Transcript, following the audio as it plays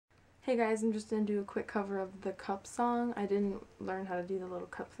Hey guys, I'm just gonna do a quick cover of the Cup song. I didn't learn how to do the little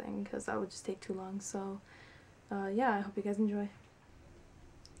cup thing because that would just take too long, so yeah, I hope you guys enjoy.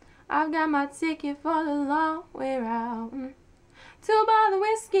 I've got my ticket for the long way round, 2 bottle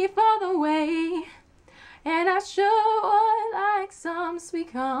whiskey for the way, and I sure would like some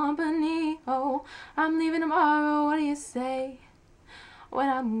sweet company. Oh, I'm leaving tomorrow, what do you say? When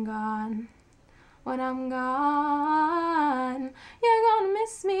I'm gone, when I'm gone, you're gonna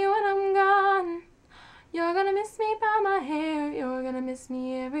miss me when I'm gone. You're gonna miss me by my hair, you're gonna miss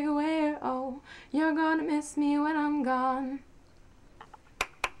me everywhere. Oh, you're gonna miss me when I'm gone.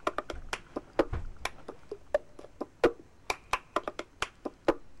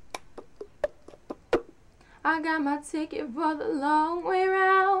 I got my ticket for the long way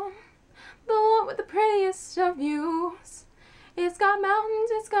round, the one with the prettiest of views. It's got mountains,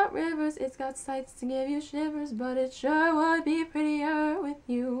 it's got rivers, it's got sights to give you shivers, but it sure would be prettier with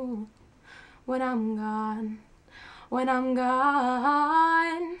you. When I'm gone, when I'm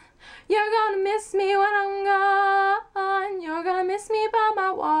gone, you're gonna miss me when I'm gone. You're gonna miss me by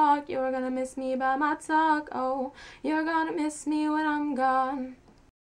my walk, you're gonna miss me by my talk. Oh, you're gonna miss me when I'm gone.